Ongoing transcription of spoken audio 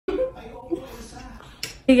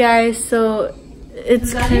Hey guys, so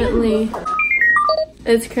it's currently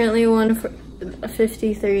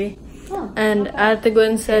 1:53, and at the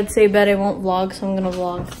Gwen said, "Say bet I won't vlog," so I'm gonna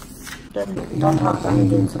vlog. Don't talk about me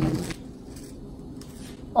doing something.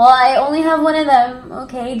 Well, I only have one of them.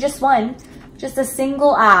 Okay, just one, just a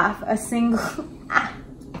single app, a single.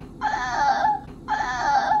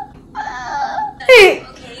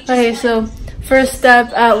 Okay, so first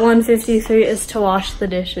step at 1:53 is to wash the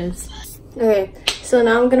dishes. Okay, so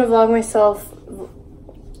now I'm gonna vlog myself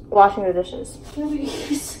washing the dishes.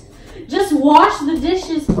 Just wash the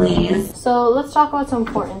dishes, please. So let's talk about some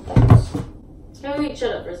important things. Gabby, wait,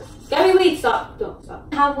 shut up for a second. Gabby, wait, stop. Don't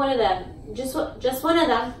stop. Have one of them. Just one of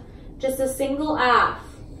them. Just a single app.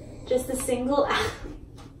 Just a single app.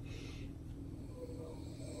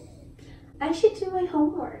 I should do my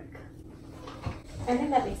homework. I think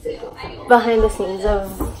that makes it cool. Behind the scenes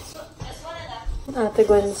of the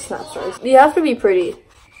Gwen's Snap Stories. You have to be pretty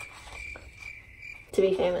to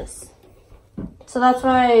be famous. So that's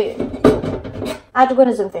why Gwen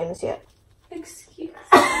isn't famous yet. Excuse me.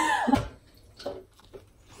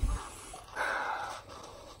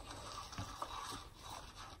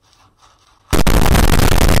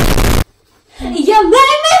 You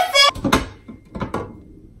made me feel.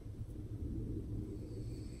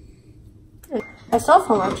 I still have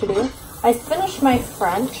homework to do. I finished my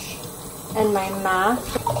French and my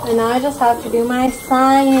math, and now I just have to do my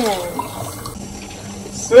science.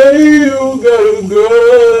 Say you gotta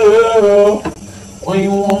go. Why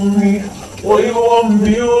you want me? Why you want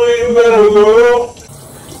me? Why you gotta go?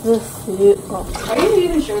 Are you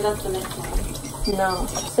even sure that's the next one? No.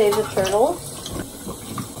 Save the turtles.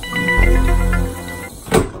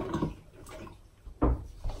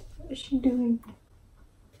 What is she doing?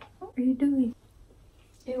 What are you doing?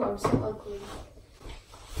 Ew, I'm so ugly.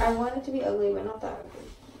 I want it to be ugly, but not that ugly.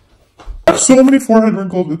 I have so many forehead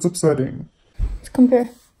wrinkles, it's upsetting. Let's compare.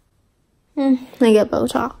 I get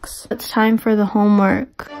Botox. It's time for the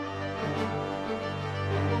homework.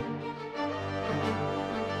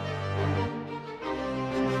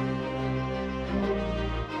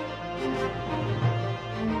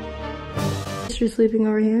 You're sleeping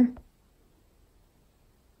over here.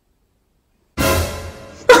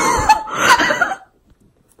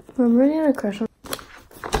 Remember you had a crush on?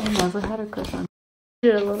 I never had a crush on. I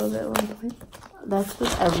did a little bit at one point. That's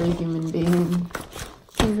with every human being.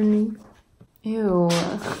 Even me. Ew.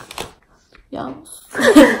 Yes. I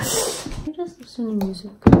just listen to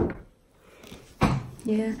music.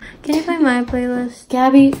 Yeah. Can you play my playlist?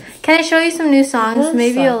 Gabby, can I show you some new songs?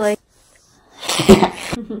 Maybe you'll like.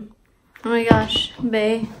 Oh my gosh,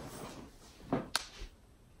 bae.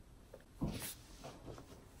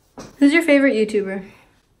 Who's your favorite YouTuber?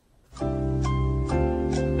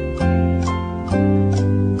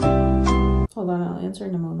 Hold on, I'll answer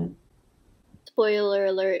in a moment. Spoiler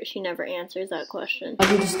alert, she never answers that question. How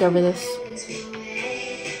did you discover this?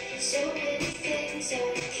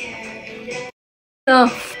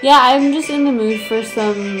 Oh. Yeah, I'm just in the mood for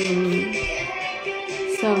some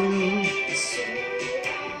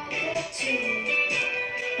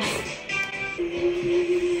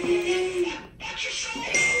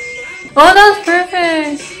Oh, that's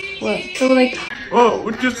perfect! what? So like, Oh,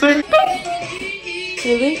 what'd you say?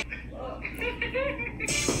 Really?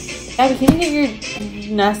 Abby, can you get your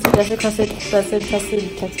nasty textbook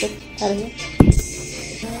out of here?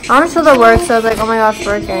 I want to show the work, so I was like, oh my gosh,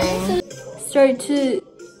 working.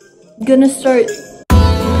 Gonna start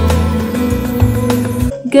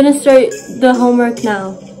the homework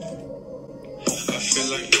now.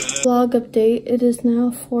 Vlog update, it is now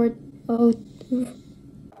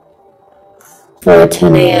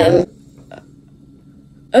 4:10 a.m.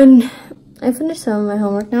 And I finished some of my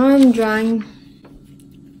homework. Now I'm drawing.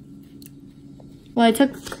 Well, I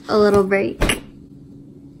took a little break.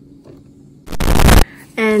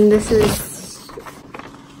 And this is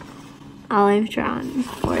all I've drawn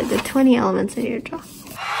for the 20 elements I need to draw.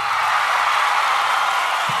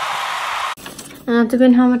 And I have to go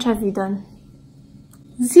in, how much have you done?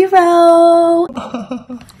 0!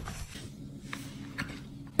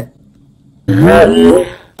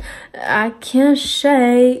 I can't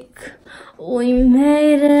shake. We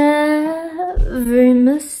made every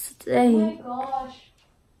mistake. Oh my gosh.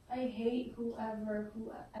 I hate whoever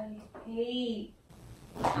I hate.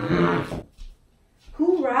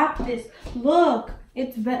 Who wrapped this? Look,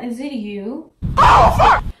 is it you?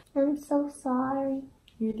 I'm so sorry.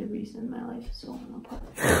 You're the reason my life is falling apart.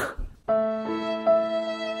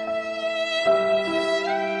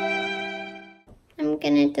 I'm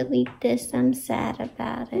gonna delete this. I'm sad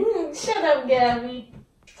about it. Shut up, Gabby.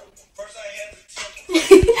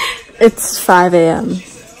 It's 5 a.m.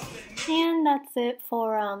 And that's it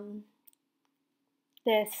for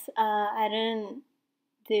this. I didn't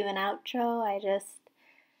do an outro. I just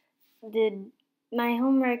did my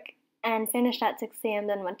homework and finished at 6 a.m.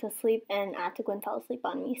 then went to sleep, and Gwen fell asleep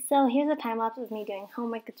on me. So here's a time lapse of me doing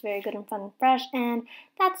homework. It's very good and fun and fresh, and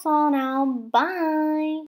that's all now. Bye!